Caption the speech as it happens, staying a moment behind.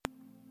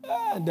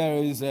There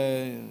is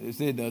they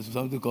say there's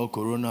something called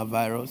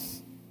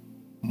coronavirus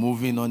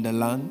moving on the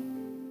land.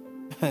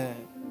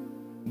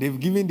 They've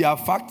given their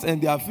facts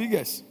and their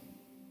figures.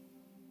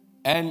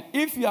 And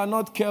if you are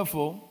not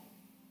careful,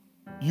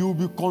 you'll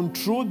be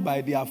controlled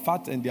by their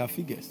facts and their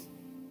figures.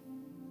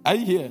 Are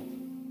you here?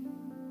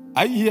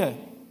 Are you here?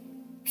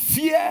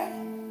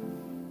 Fear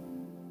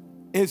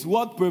is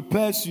what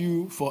prepares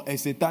you for a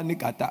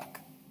satanic attack.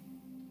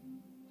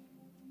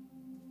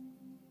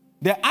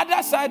 The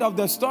other side of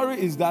the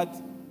story is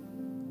that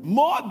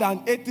more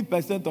than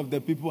 80% of the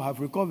people have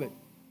recovered.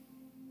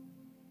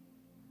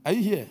 Are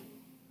you here?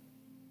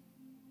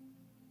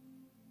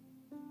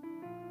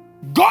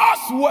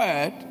 God's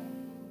word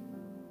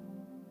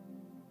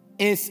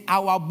is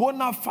our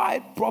bona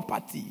fide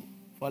property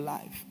for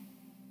life.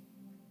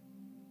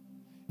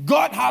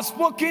 God has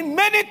spoken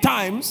many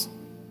times,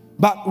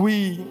 but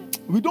we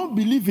don't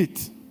believe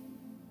it.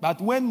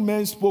 But when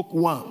men spoke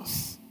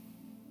once,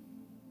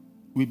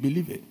 we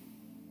believe it.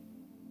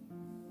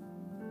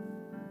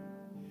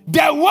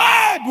 The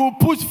word will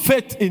put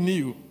faith in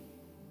you.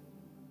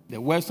 The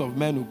words of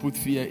men will put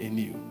fear in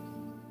you.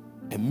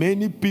 And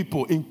many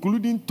people,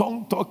 including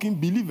tongue-talking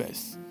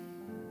believers,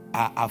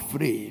 are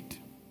afraid.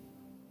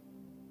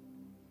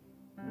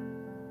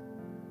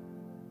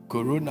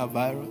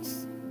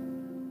 Coronavirus,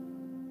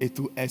 it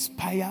will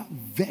expire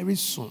very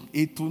soon.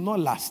 It will not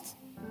last.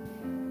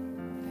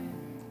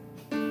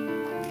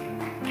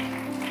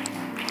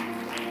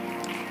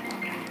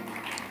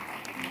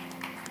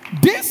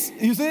 This,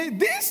 you see,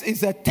 this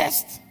is a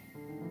test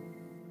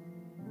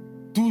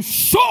to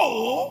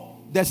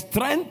show the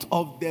strength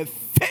of the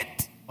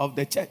faith of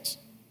the church.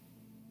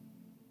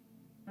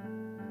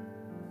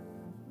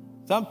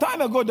 Some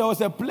time ago, there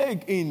was a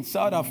plague in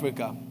South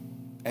Africa,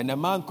 and a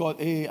man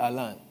called A.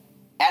 Alan.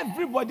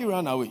 Everybody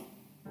ran away.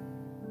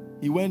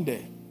 He went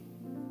there.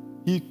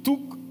 He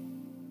took,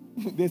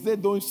 they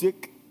said don't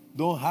shake,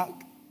 don't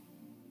hug.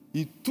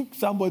 He took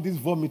somebody's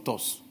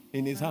vomitus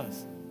in his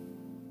hands.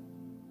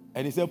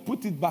 And he said,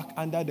 put it back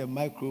under the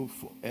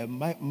microscope.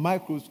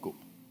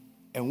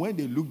 And when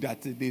they looked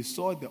at it, they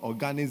saw the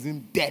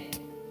organism dead.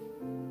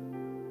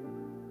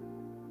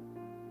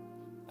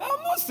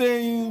 I'm not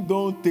saying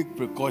don't take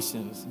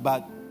precautions,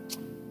 but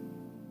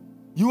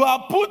you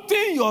are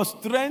putting your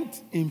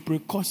strength in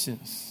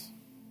precautions.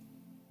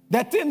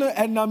 The thing,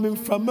 and I mean,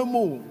 from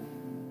Memo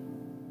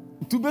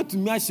to be to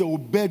me, your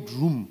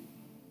bedroom.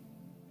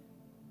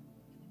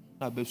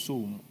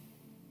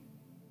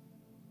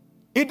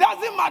 It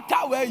doesn't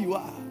matter where you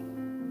are.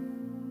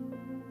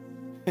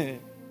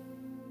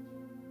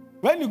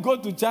 When you go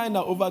to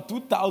China, over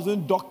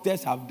 2,000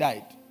 doctors have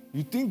died.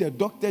 You think the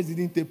doctors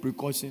didn't take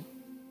precaution?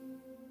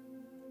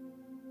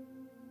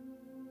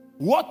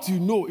 What you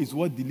know is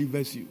what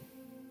delivers you.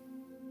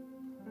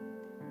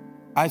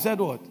 I said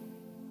what?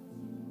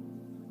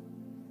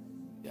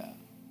 Yeah.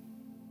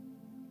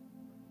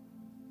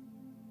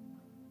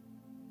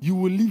 You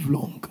will live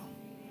long.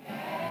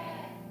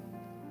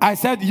 I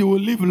said you will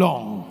live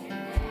long.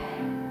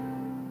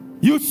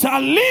 You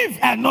shall live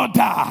and not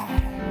die.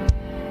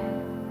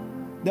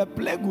 The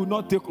plague will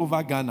not take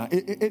over Ghana.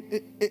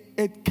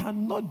 It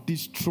cannot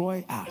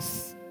destroy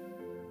us.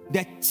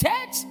 The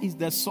church is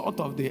the salt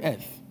of the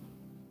earth.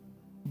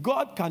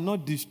 God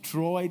cannot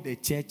destroy the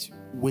church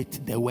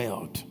with the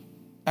world.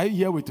 Are you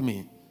here with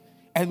me?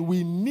 And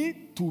we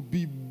need to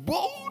be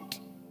bold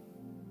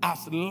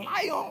as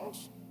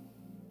lions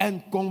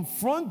and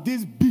confront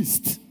this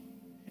beast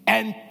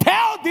and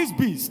tell this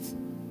beast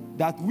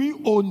that we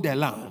own the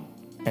land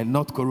and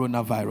not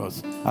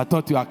coronavirus. I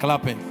thought you are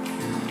clapping.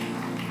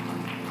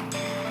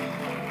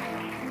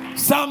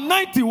 Psalm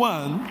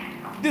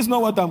 91. This is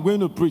not what I'm going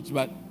to preach,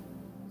 but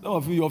some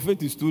of you, your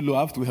faith is too low.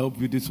 I have to help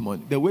you this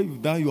morning. The way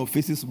you've done your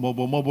faces,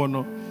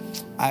 no,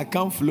 I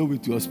can't flow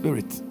with your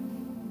spirit.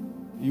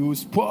 You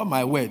spoil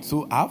my word,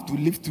 so I have to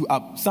lift you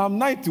up. Psalm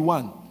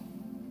 91.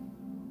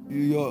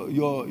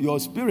 Your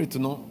spirit,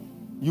 no,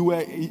 you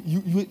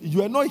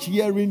were not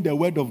hearing the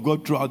word of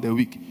God throughout the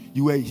week.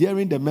 You were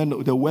hearing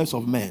the words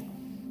of men.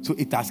 So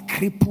it has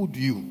crippled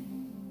you.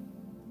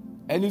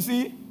 And you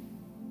see,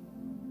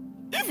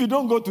 if you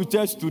don't go to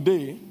church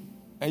today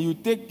and you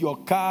take your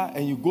car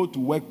and you go to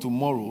work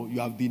tomorrow, you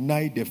have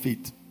denied the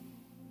faith.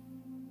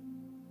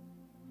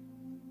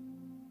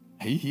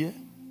 Are you here?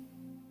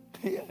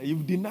 Yeah,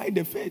 you've denied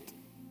the faith.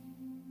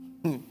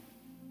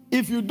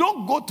 If you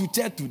don't go to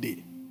church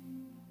today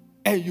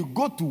and you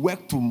go to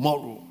work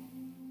tomorrow,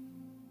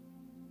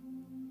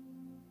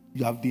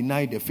 you have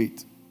denied the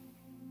faith.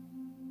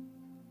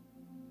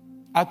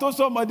 I told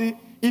somebody,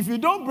 if you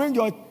don't bring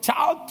your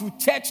child to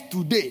church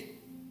today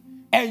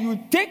and you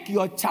take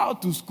your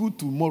child to school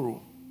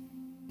tomorrow,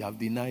 you have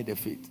denied the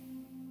faith.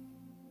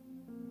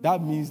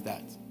 That means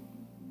that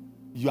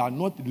you are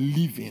not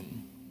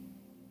living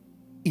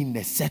in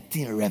a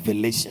certain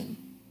revelation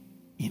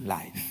in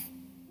life.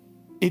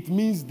 It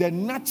means the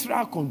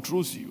natural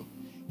controls you,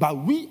 but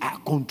we are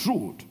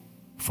controlled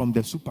from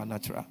the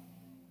supernatural.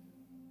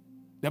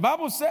 The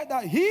Bible said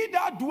that he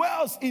that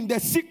dwells in the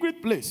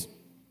secret place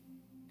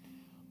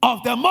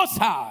of the Most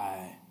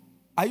High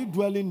Are you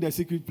dwelling in the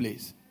secret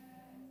place?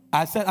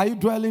 I said, are you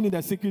dwelling in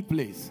the secret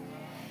place?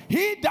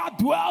 He that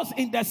dwells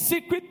in the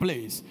secret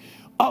place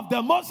of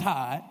the Most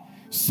High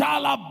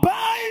shall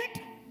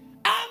abide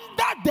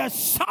under the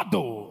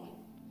shadow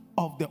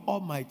of the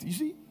Almighty. You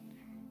see,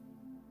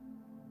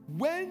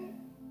 when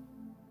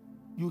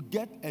you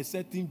get a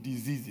certain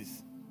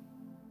diseases,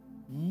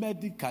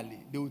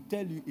 medically, they will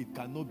tell you it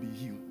cannot be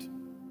healed.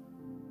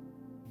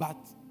 But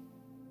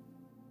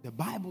the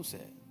Bible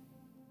said,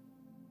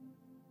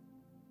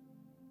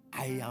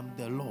 I am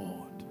the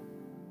Lord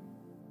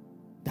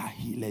that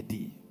healeth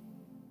thee.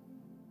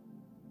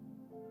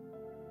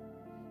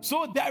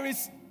 So there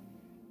is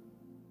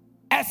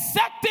a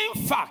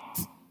certain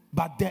fact,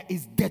 but there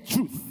is the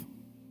truth.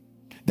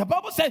 The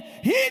Bible says,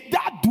 he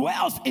that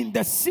dwells in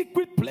the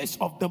secret place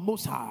of the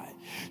Most High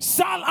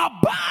shall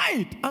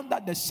abide under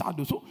the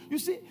shadow. So you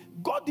see,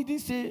 God didn't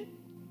say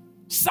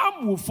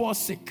some will fall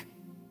sick,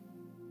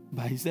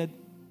 but he said,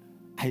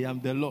 I am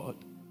the Lord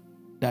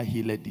that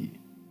healeth thee.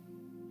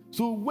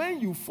 So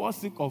when you fall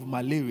sick of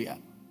malaria,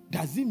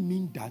 does it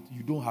mean that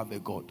you don't have a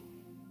God?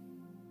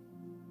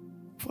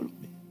 Follow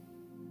me.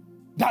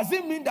 Does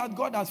it mean that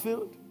God has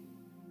failed?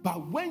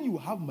 But when you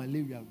have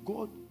malaria,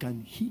 God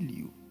can heal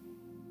you.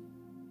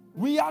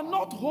 We are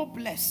not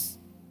hopeless.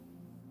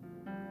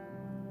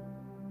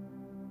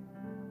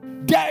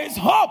 There is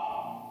hope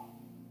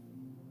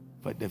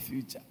for the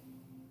future.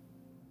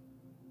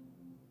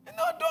 You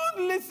know,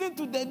 don't listen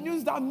to the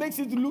news that makes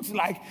it look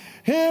like,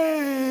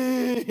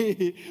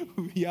 hey,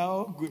 we are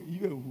all good.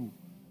 You and who?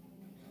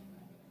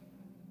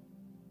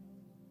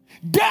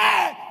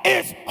 There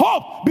is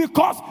hope,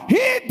 because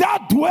he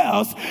that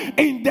dwells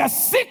in the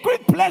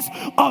secret place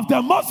of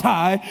the Most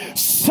High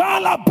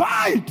shall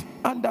abide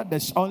under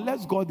the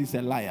unless God is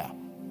a liar.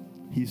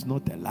 He's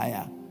not a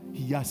liar.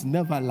 He has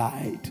never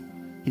lied.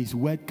 His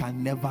word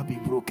can never be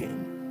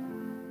broken.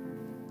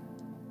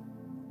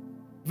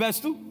 Verse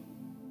 2.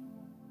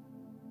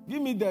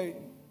 Give me the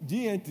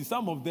GNT.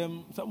 Some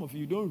of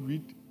you don't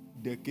read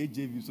the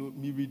KJV. So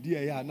me read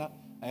here.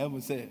 I am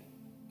say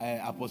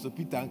Apostle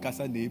Peter and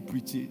Kasa they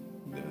preach it.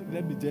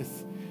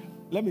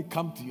 Let me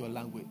come to your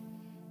language.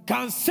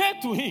 Can say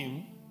to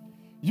him,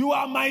 you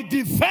are my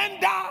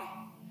defender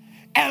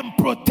and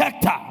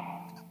protector.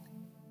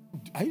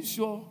 Are you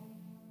sure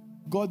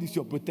God is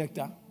your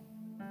protector?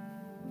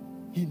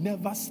 He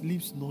never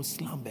sleeps nor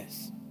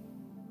slumbers.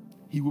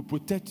 He will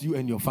protect you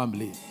and your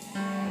family.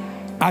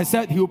 I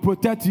said he will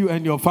protect you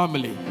and your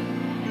family.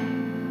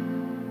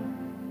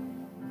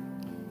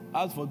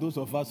 As for those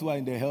of us who are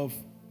in the health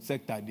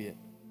sector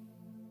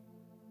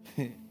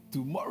there,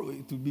 tomorrow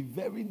it will be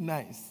very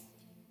nice.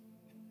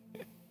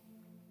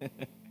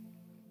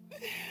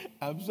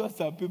 I'm sure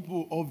some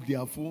people off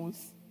their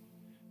phones,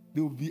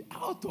 they will be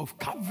out of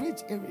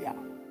coverage area.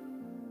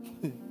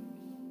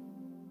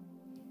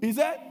 He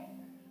said,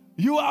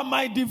 you are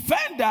my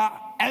defender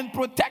and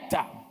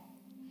protector.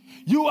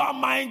 You are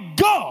my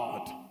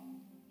God.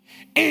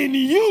 In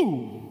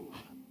you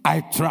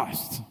I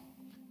trust.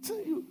 So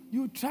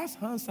you trust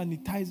hand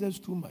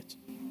sanitizers too much.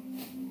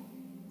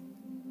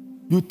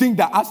 You think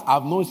that as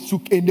I've not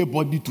shook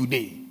anybody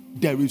today,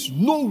 there is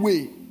no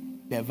way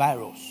the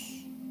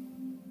virus.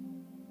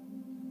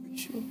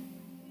 Sure.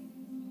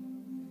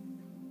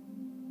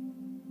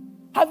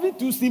 Haven't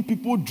you seen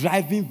people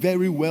driving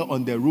very well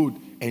on the road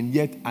and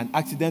yet an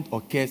accident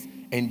occurs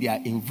and they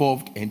are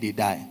involved and they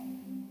die?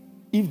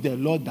 If the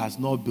Lord does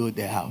not build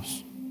the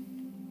house,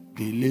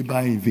 they labor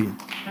in vain.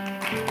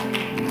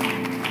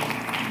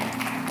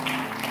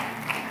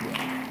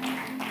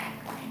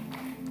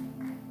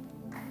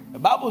 The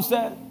Bible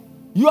said,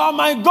 you are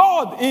my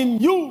God, in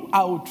you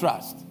I will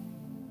trust.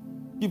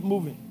 Keep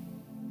moving.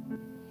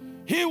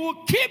 He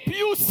will keep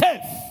you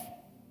safe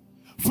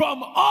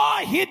from all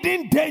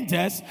hidden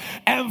dangers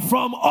and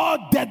from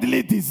all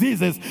deadly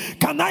diseases.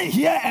 Can I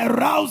hear a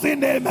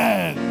rousing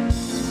amen?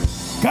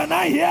 Can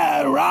I hear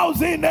a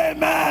rousing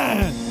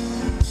amen?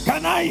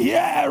 Can I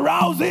hear a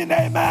rousing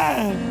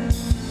amen?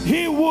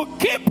 He will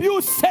keep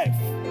you safe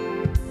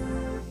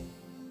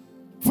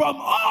from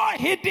all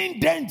hidden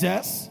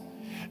dangers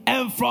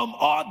and from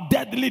all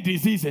deadly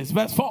diseases.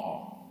 Verse 4.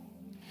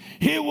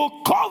 He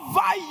will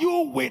cover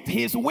you with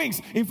his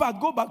wings. In fact,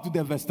 go back to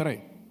the verse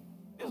 3.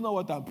 This is not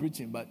what I'm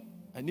preaching, but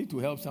I need to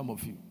help some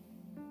of you.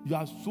 You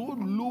are so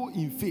low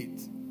in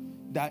faith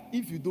that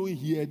if you don't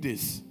hear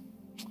this,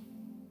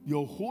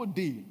 your whole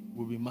day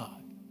will be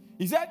mad.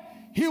 He said,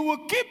 he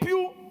will keep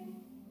you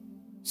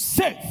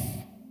safe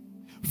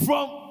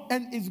from,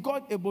 and is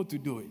God able to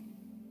do it?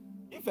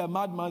 If a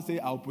madman say,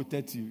 I'll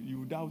protect you,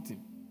 you doubt him.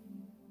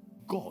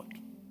 God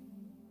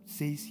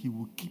says he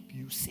will keep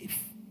you safe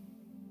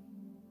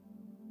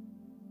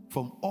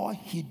from all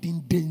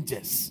hidden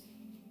dangers.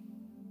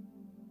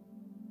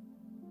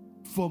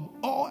 From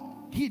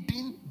all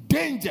hidden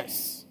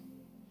dangers.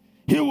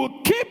 He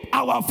will keep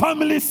our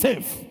family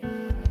safe.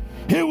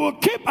 He will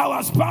keep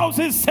our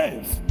spouses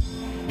safe.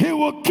 He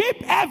will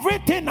keep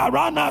everything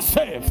around us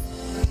safe.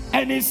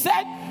 And he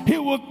said, he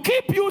will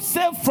keep you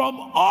safe from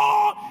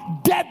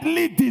all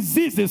deadly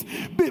diseases.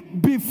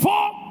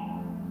 Before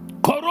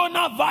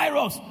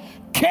coronavirus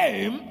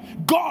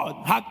came,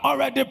 God had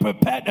already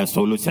prepared a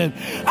solution.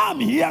 I'm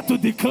here to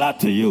declare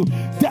to you,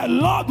 the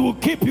Lord will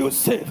keep you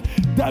safe.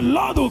 The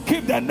Lord will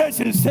keep the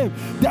nation safe.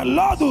 The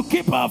Lord will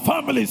keep our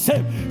family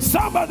safe.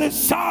 Somebody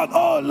shout,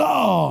 oh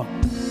Lord,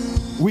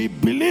 we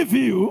believe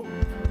you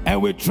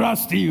and we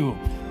trust you.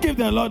 Give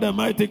the Lord a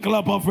mighty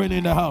clap offering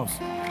in the house.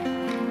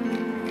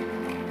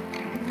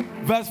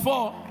 Verse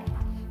 4,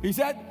 he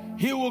said,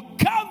 he will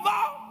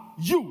cover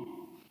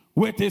you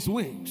with his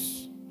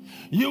wings.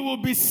 You will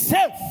be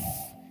safe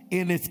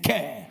in his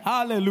care.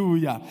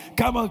 Hallelujah.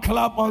 Come on,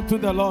 clap unto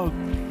the Lord.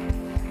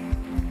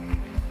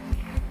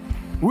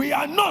 We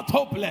are not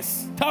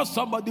hopeless. Tell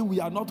somebody we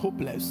are not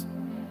hopeless.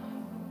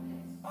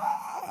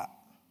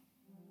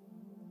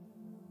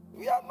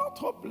 We are not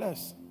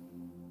hopeless.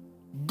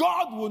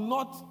 God will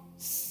not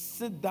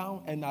sit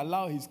down and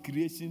allow his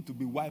creation to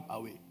be wiped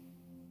away.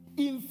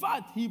 In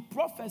fact, he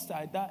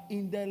prophesied that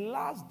in the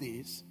last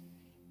days,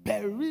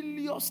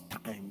 perilous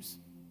times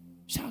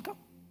shall come.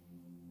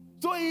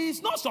 So he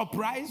is not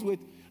surprised with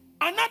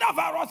another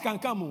virus can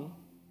come.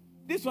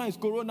 This one is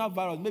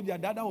coronavirus. Maybe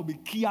the other will be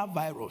Kia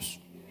virus,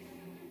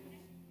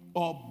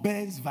 or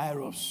Benz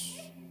virus,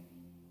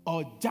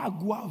 or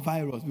Jaguar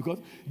virus, because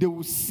they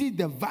will see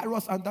the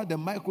virus under the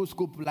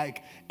microscope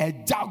like a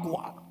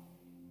jaguar.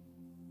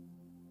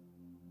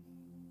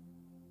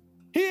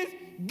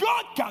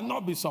 God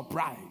cannot be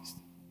surprised.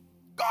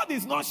 God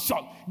is not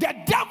shocked. The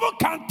devil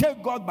can't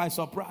take God by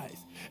surprise.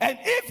 And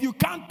if you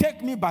can't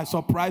take me by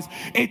surprise,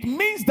 it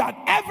means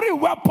that every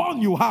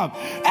weapon you have,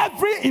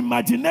 every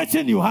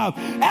imagination you have,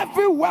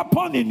 every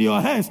weapon in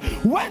your hands,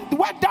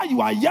 whether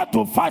you are yet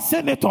to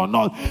fasten it or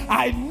not,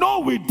 I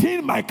know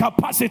within my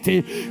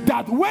capacity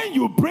that when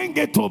you bring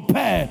it to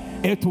bear,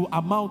 it will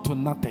amount to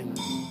nothing.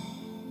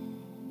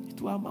 It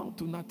will amount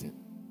to nothing.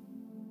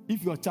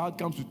 If your child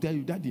comes to tell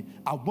you, Daddy,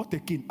 I bought a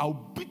cane,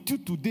 I'll beat you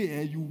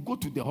today, and you go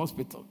to the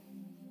hospital.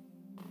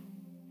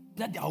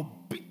 Daddy,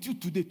 I'll beat you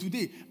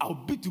today. I'll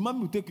beat you.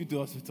 Mommy will take you to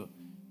the hospital.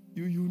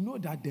 You know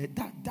that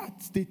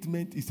that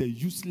statement is a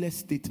useless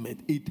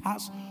statement. It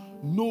has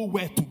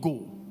nowhere to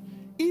go.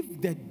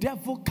 If the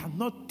devil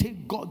cannot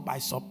take God by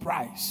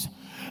surprise,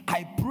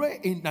 I pray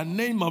in the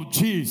name of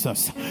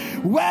Jesus,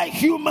 where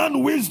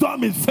human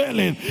wisdom is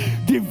failing,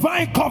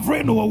 divine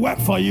covering will work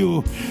for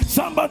you.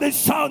 Somebody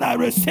shout, I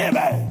receive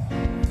it.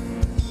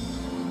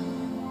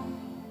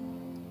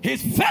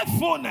 His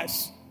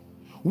faithfulness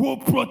will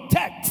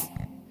protect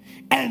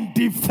and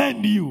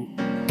defend you.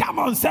 Come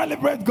on,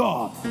 celebrate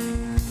God.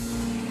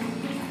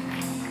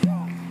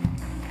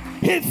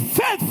 His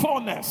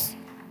faithfulness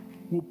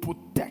will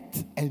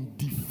protect and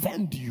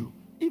defend you.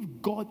 If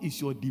God is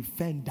your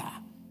defender,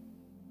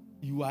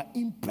 you are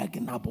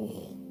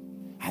impregnable.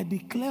 I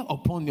declare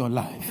upon your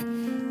life,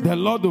 the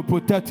Lord will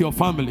protect your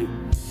family.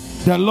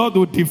 The Lord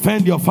will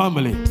defend your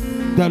family.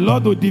 The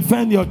Lord will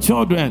defend your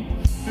children.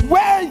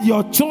 Where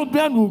your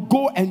children will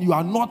go and you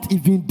are not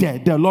even there,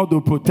 the Lord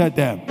will protect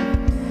them.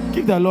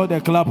 Give the Lord a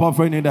clap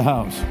offering in the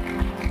house.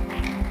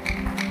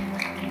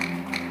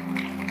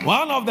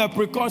 One of the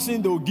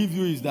precautions they will give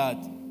you is that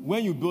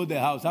when you build a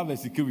house, have a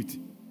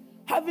security.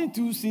 Haven't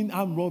you seen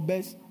armed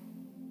robbers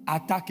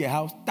attack a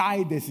house,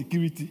 tie the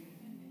security?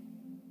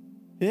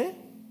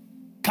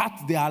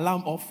 Cut the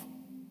alarm off.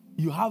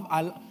 Your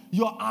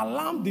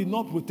alarm did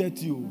not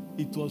protect you.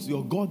 It was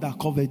your God that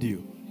covered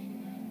you.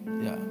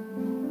 Yeah.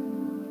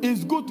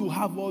 It's good to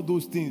have all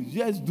those things.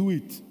 Just do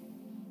it.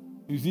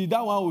 You see,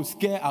 that one will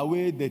scare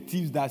away the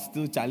thieves that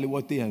steal Charlie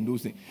Water and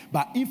those things.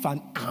 But if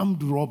an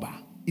armed robber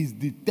is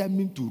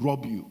determined to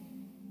rob you,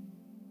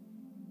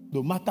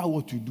 no matter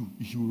what you do,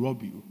 he will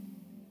rob you.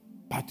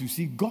 But you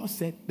see, God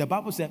said, the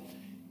Bible said,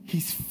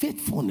 his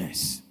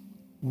faithfulness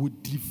will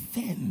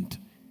defend,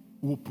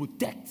 will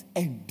protect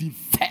and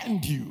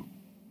defend you.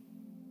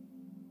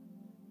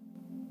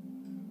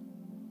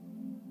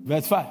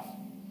 Verse 5.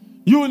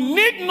 You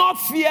need not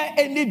fear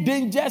any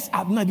dangers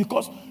at night,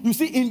 because you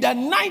see, in the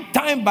night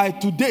time by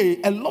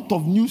today, a lot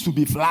of news will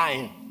be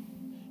flying.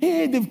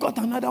 Hey, they've got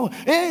another one.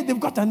 Hey, they've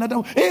got another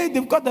one. Hey,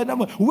 they've got another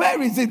one.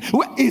 Where is it?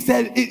 It's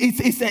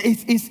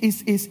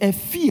a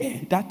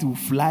fear that will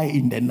fly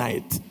in the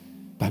night.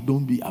 But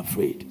don't be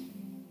afraid.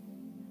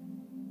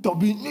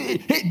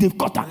 Hey, they've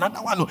got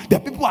another one. The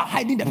people are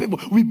hiding the people.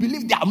 We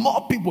believe there are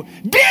more people.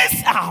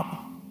 These are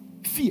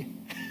fear.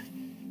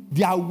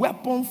 They are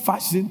weapon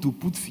fashioned to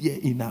put fear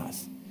in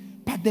us.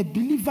 But the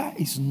believer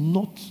is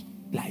not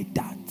like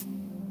that.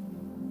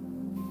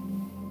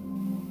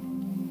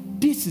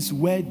 This is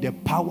where the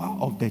power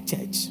of the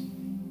church.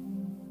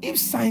 If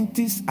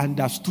scientists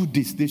understood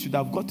this, they should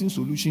have gotten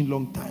solution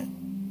long time.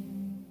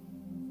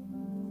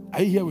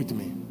 Are you here with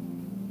me?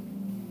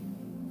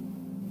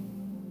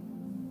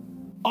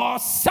 Or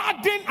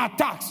sudden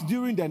attacks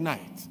during the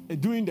night,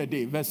 during the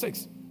day, verse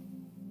 6.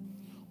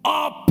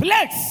 Or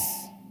plagues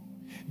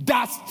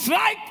that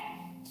strike,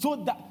 so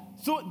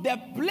the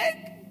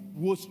plague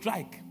will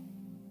strike.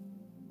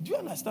 Do you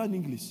understand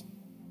English?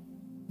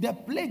 The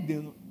plague,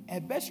 they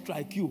best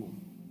strike you,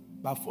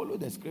 but follow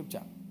the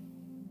scripture.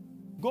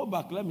 Go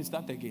back, let me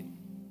start again.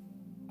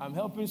 I'm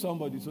helping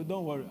somebody, so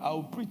don't worry.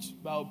 I'll preach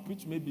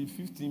maybe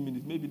 15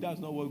 minutes. Maybe that's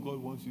not what God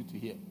wants you to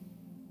hear.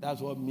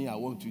 That's what I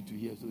want you to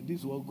hear. So this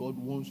is what God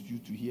wants you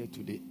to hear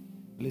today.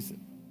 Listen.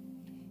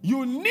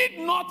 You need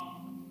not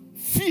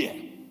fear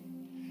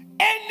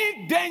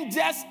any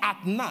dangers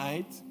at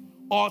night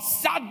or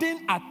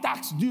sudden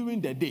attacks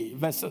during the day,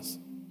 verses,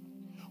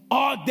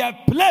 or the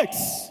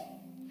plagues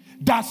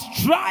that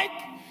strike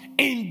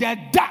in the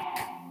dark.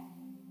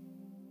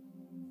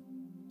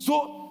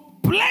 So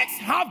plagues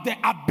have the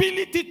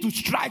ability to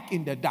strike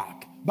in the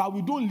dark, but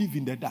we don't live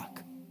in the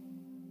dark.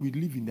 We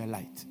live in the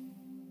light.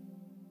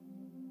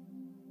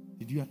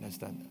 Did you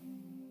understand that?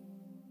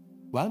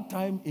 One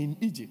time in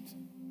Egypt,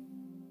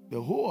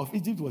 the whole of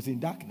Egypt was in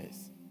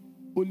darkness.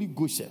 Only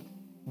Goshen,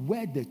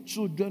 where the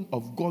children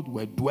of God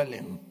were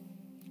dwelling,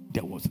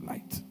 there was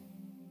light.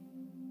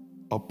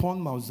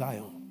 Upon Mount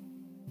Zion,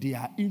 there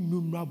are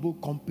innumerable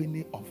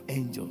company of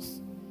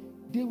angels.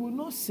 They will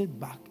not sit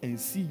back and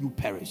see you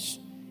perish.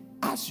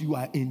 As you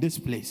are in this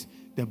place,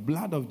 the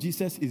blood of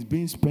Jesus is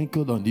being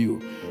sprinkled on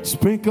you,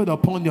 sprinkled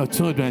upon your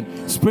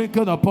children,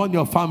 sprinkled upon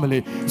your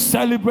family.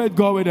 Celebrate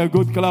God with a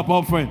good clap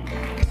offering.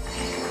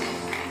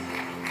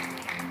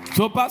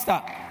 So,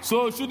 Pastor,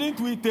 shouldn't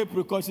we take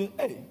precautions?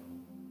 Hey,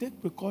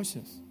 take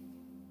precautions.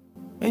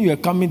 When you are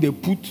coming, they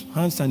put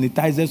hand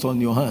sanitizers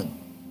on your hand.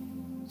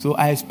 So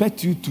I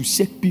expect you to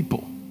shake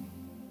people,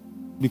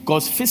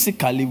 because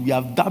physically we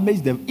have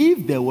damaged them.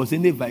 If there was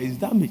any virus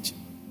damage,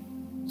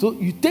 so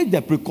you take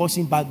the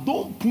precaution, but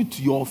don't put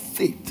your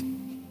faith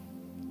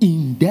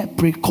in the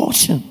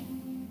precaution.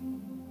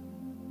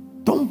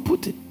 Don't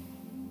put it.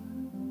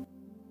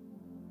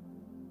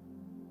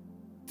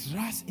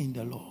 Trust in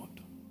the Lord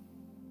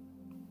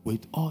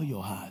with all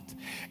your heart,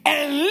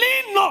 and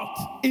lean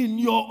not in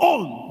your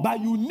own. But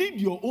you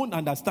need your own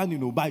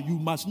understanding, but you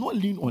must not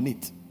lean on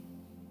it.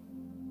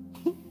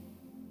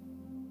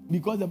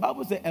 Because the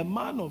Bible says a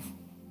man of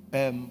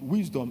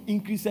wisdom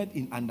increased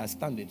in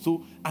understanding.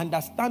 So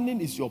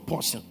understanding is your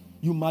portion.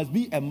 You must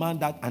be a man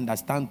that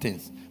understands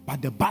things.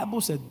 But the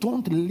Bible says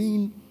don't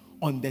lean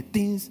on the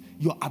things,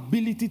 your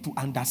ability to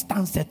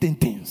understand certain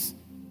things,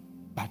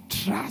 but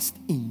trust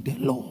in the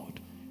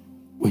Lord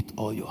with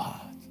all your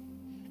heart.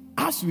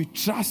 As we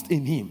trust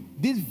in Him,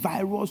 this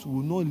virus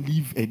will not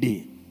live a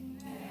day.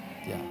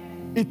 Yeah.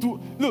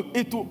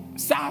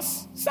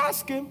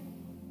 SARS came,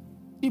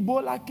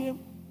 Ebola came,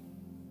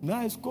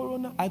 now it's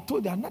Corona. I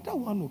told you another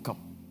one will come.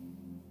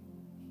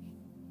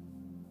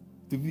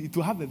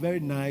 To have a very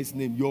nice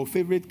name, your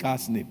favorite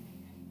car's name,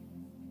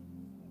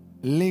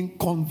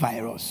 Lincoln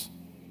virus.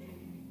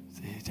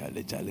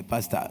 Say, Charlie,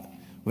 Pastor,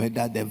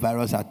 whether the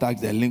virus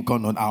attacks the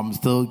Lincoln or I'm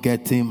still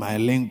getting my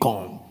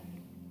Lincoln.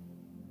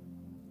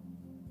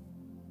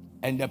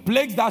 And the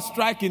plagues that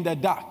strike in the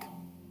dark,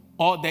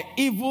 or the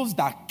evils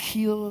that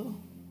kill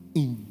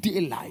in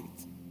daylight.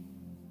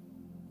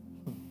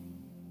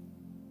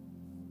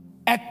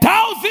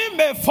 1,000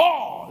 may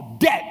fall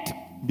dead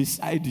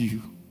beside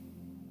you.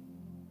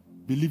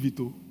 Believe it,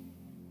 oh.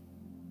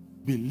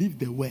 Believe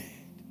the word,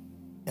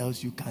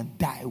 else you can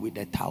die with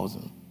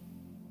 1,000.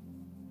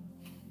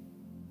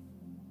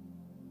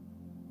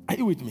 Are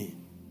you with me?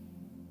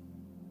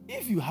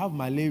 If you have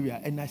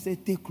malaria and I say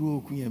take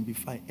chloroquine and be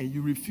fine, and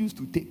you refuse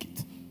to take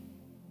it,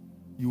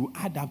 you will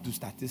add up to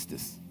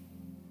statistics.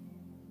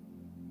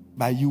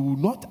 But you will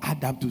not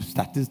add up to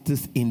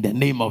statistics in the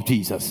name of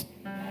Jesus.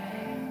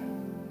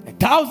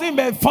 1,000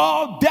 may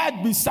fall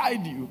dead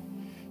beside you,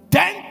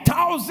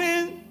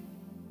 10,000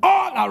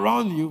 all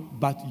around you,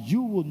 but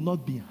you will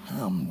not be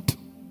harmed.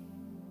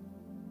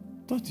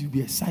 Thought you'd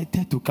be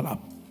excited to clap.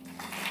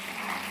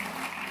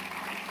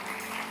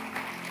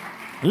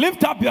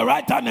 Lift up your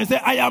right hand and say,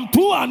 I am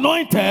too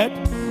anointed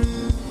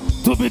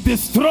to be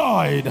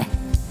destroyed.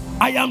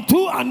 I am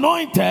too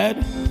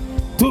anointed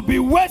to be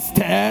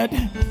wasted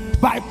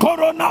by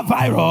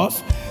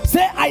coronavirus.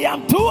 Say, I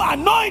am too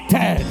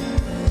anointed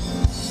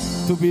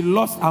to be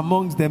lost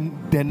amongst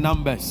them, the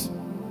numbers.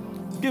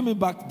 Give me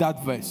back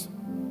that verse.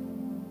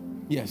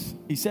 Yes,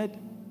 he said,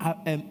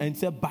 and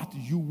said, but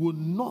you will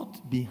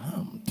not be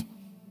harmed.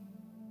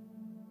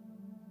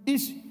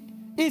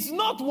 It's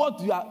not what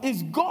you are,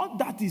 it's God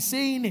that is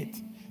saying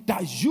it,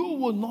 that you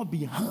will not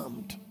be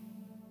harmed.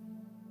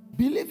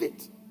 Believe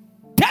it.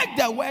 Take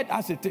the word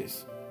as it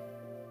is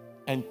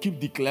and keep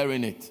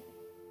declaring it.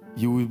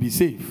 You will be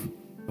safe.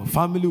 Your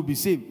family will be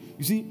safe.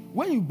 You see,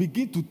 when you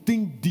begin to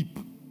think deep,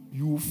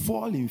 you will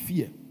fall in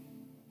fear.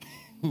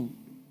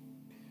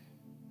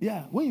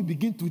 Yeah, when you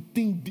begin to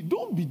think deep,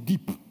 don't be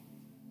deep.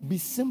 Be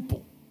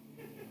simple.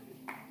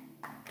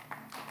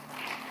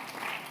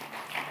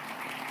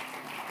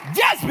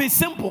 Just be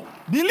simple.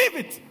 Believe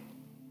it.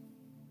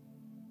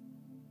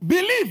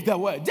 Believe the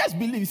word. Just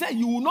believe. He said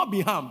you will not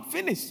be harmed.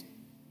 Finish.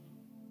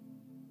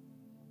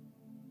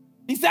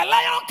 He said,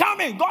 lion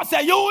coming. God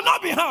said, you will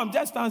not be harmed.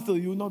 Just stand still.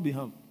 You will not be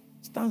harmed.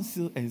 Stand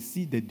still and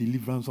see the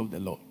deliverance of the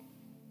Lord.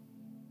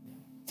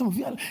 Some of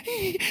you are like,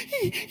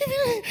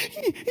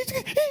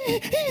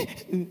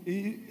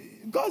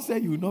 God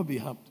said you will not be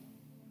harmed.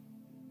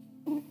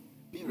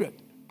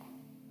 Period.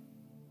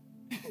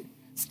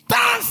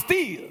 Stand stand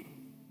still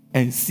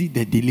and see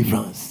the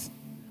deliverance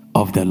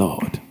of the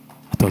Lord.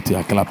 I thought you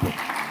were clapping.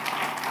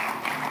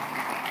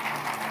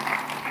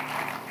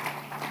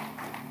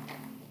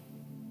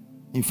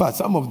 In fact,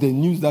 some of the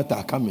news that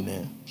are coming,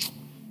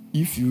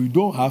 if you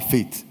don't have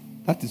faith,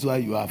 that is why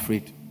you are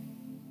afraid.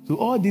 So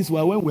all this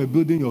while when we're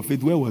building your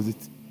faith, where was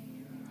it?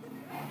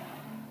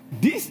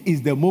 This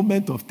is the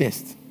moment of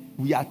test.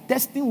 We are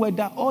testing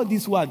whether all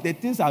this while the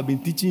things I've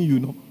been teaching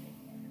you,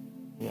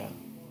 Yeah.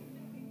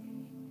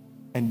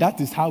 And that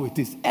is how it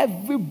is.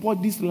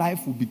 Everybody's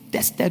life will be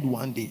tested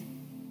one day.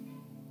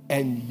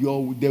 And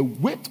the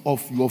weight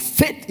of your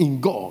faith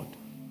in God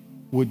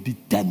will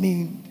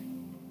determine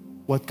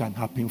what can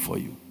happen for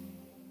you.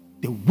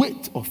 The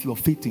weight of your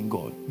faith in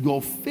God.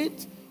 Your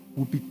faith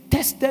will be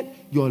tested.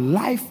 Your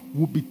life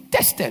will be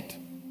tested.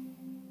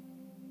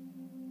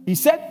 He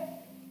said,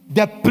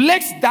 the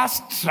plagues that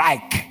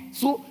strike.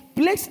 So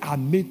plagues are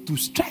made to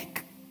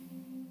strike.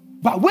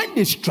 But when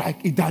they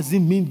strike, it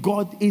doesn't mean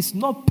God is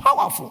not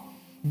powerful.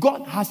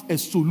 God has a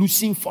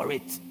solution for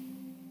it.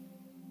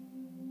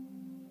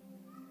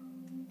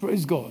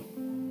 Praise God.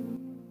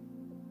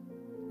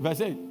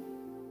 Verse 8.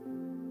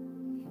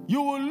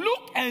 You will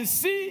look and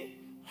see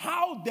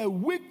how the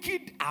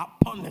wicked are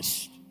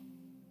punished.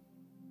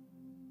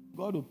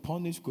 God will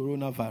punish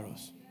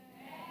coronavirus.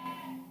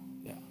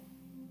 Yeah.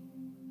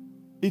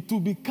 It will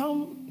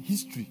become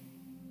history.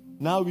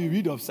 Now we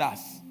read of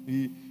SARS.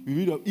 We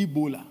read of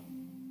Ebola.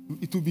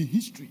 It will be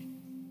history.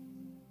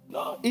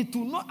 No, it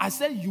will not. I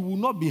said you will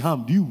not be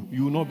harmed. You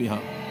will not be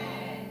harmed.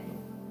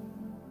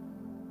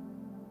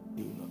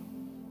 You will not.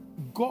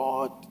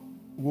 God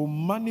will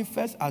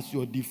manifest as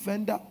your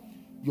defender,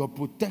 your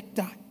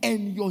protector,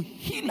 and your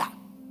healer.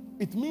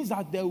 It means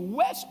that the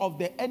worst of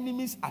the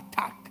enemy's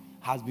attack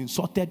has been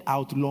sorted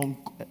out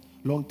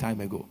long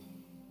time ago.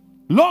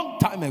 Long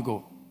time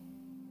ago.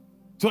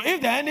 So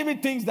if the enemy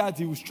thinks that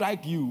he will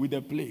strike you with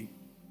a plague,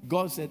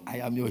 God said, I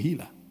am your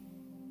healer.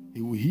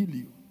 He will heal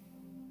you.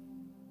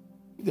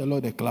 Give the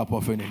Lord a clap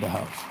offering in the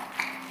house.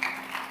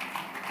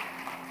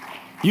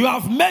 You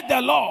have made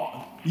the Lord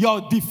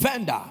your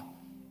defender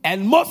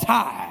and most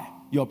high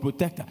your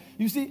protector.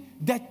 You see,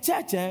 the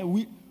church,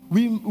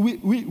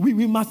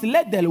 we must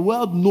let the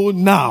world know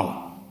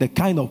now the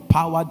kind of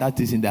power that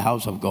is in the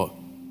house of God.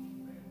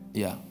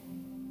 Yeah.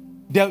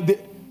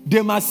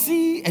 They must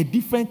see a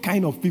different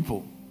kind of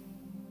people.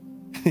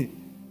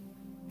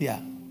 Yeah.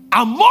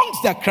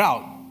 Amongst the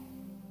crowd,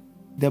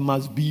 there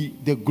must be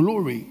the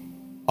glory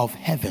of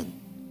heaven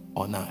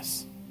on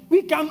us.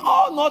 We can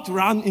all not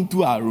run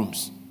into our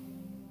rooms.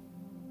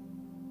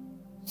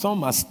 Some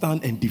must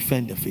stand and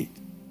defend the faith.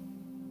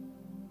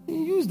 You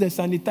use the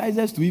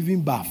sanitizers to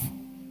even bath,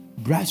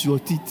 brush your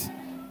teeth,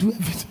 do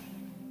everything.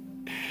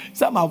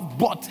 Some have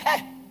bought.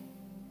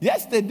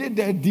 Yesterday,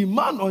 the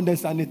demand on the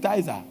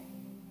sanitizer.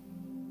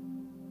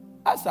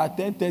 As at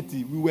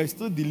 10:30, we were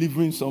still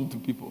delivering some to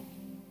people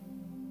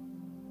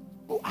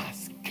who are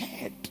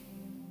scared.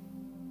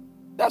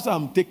 That's why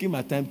I'm taking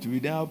my time to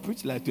read. Then I'll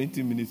preach like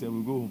 20 minutes and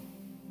we'll go home.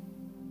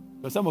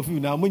 But some of you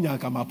now, when you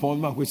come upon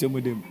my question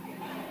with them.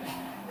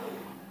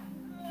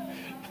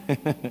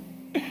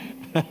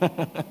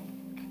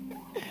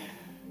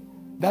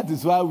 That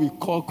is why we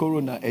call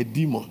Corona a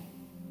demon.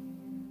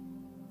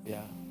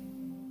 Yeah.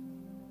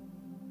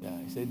 Yeah,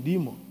 it's a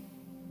demon.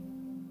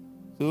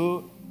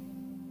 So,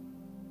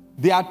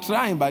 they are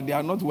trying, but they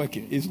are not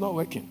working. It's not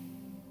working.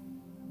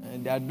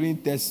 And they are doing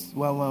tests,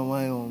 one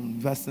on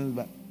vaccines,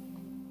 but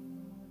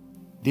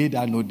they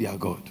that know their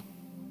God,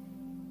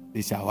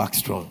 they shall work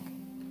strong.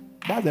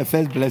 That's the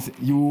first blessing.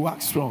 You will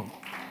work strong.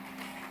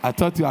 I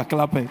thought you were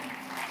clapping.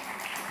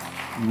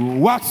 You will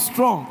work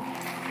strong.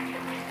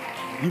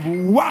 You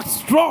will work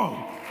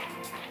strong.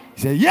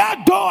 He said,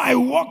 yeah, though I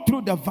walk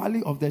through the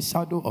valley of the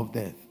shadow of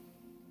death,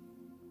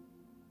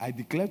 I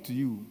declare to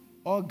you,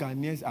 all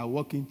Ghanaians are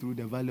walking through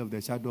the valley of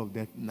the shadow of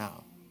death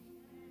now.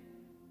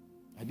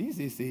 I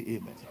didn't say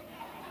amen.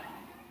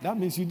 That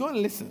means you don't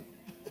listen.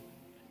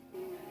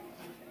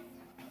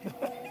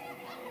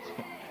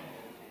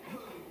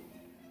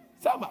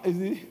 Some,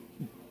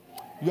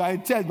 you are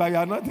in church, but you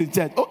are not in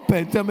church.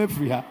 Open, tell me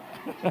free.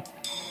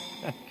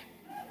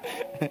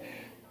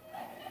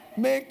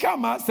 May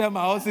come and say,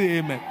 I'll say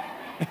amen.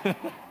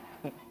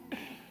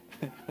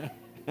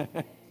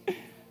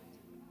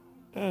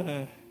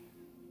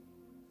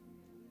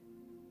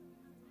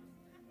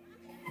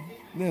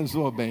 Then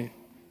so obey.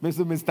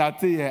 Mr.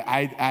 T,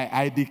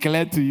 I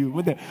declare to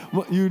you.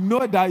 You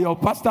know that your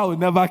pastor will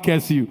never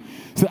curse you.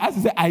 So as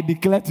I say, I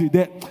declare to you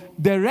that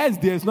the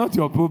rest there is not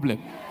your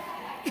problem.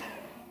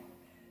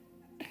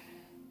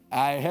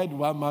 I heard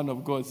one man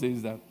of God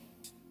says that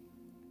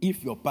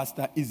if your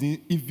pastor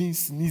even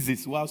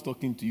sneezes whilst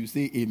talking to you,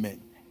 say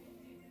amen.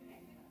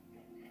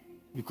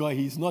 Because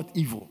he is not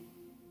evil.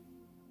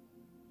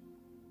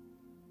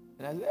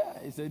 And I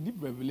said, it's a deep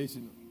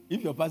revelation.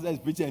 If your pastor is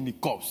preaching and he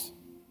coughs,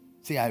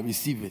 say, I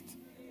receive it.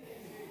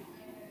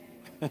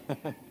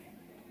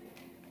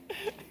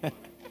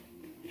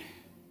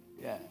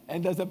 Yeah.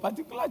 And there's a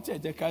particular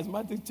church, a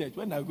charismatic church.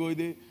 When I go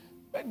there,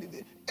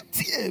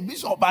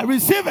 Bishop, I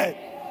receive it.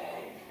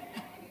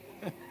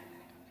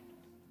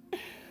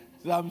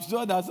 So I'm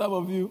sure that some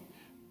of you,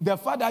 the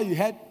father you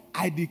heard,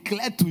 I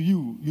declare to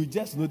you, you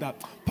just know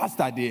that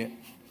Pastor there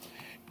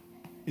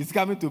is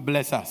coming to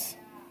bless us.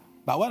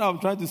 But what I'm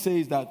trying to say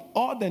is that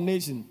all the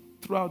nations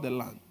throughout the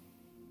land,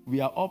 we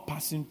are all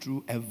passing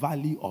through a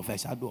valley of a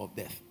shadow of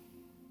death.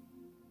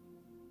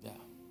 Yeah.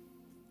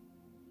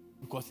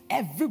 Because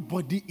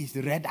everybody is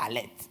red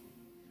alert.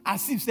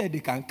 As if said they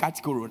can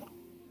catch corona.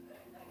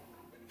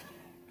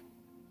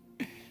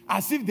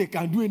 As if they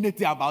can do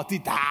anything about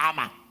it.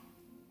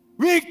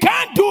 We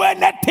can't do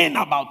anything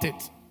about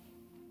it.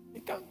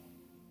 We can't.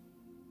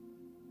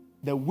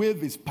 The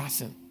wave is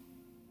passing.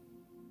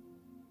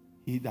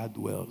 He that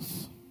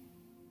dwells,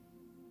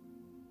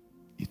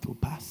 it will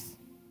pass.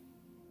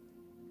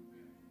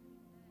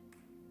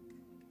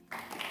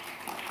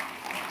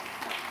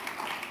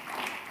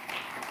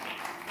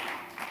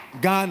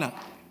 Ghana,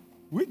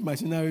 which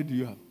machinery do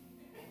you have?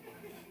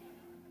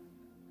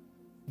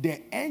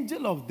 The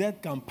angel of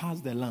death can pass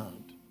the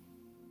land,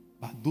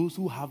 but those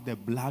who have the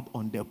blood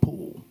on their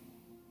pole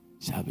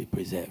shall be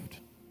preserved.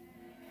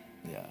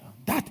 Yeah,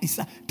 that is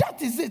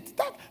it.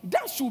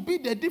 That should be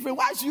the difference.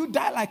 Why should you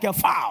die like a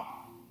fowl?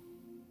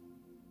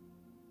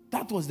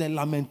 That was the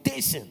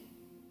lamentation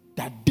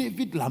that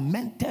David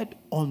lamented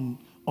on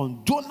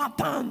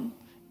Jonathan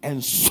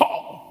and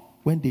Saul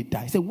when they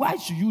died. He said, why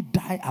should you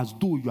die as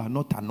though you are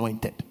not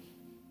anointed?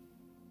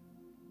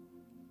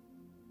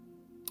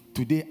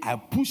 Today, I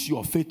push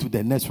your faith to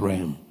the next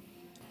realm.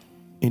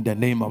 In the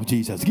name of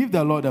Jesus. Give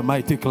the Lord a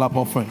mighty clap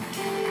offering.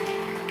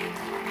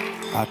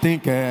 I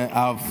think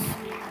I've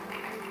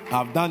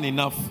done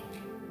enough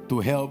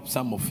to help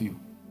some of you.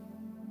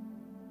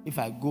 If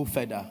I go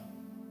further,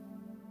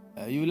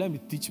 you let me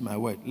teach my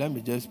word. Let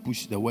me just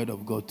push the word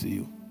of God to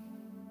you.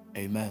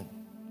 Amen.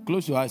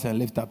 Close your eyes and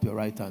lift up your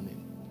right hand.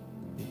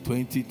 In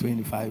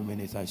 20-25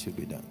 minutes, I should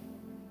be done.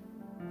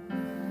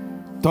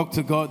 Talk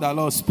to God. The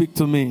Lord, speak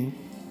to me.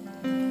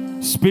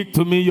 Speak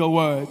to me your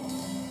word.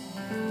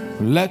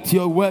 Let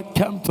your word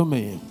come to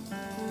me.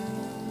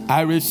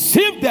 I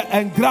receive the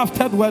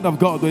engrafted word of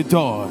God with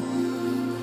joy.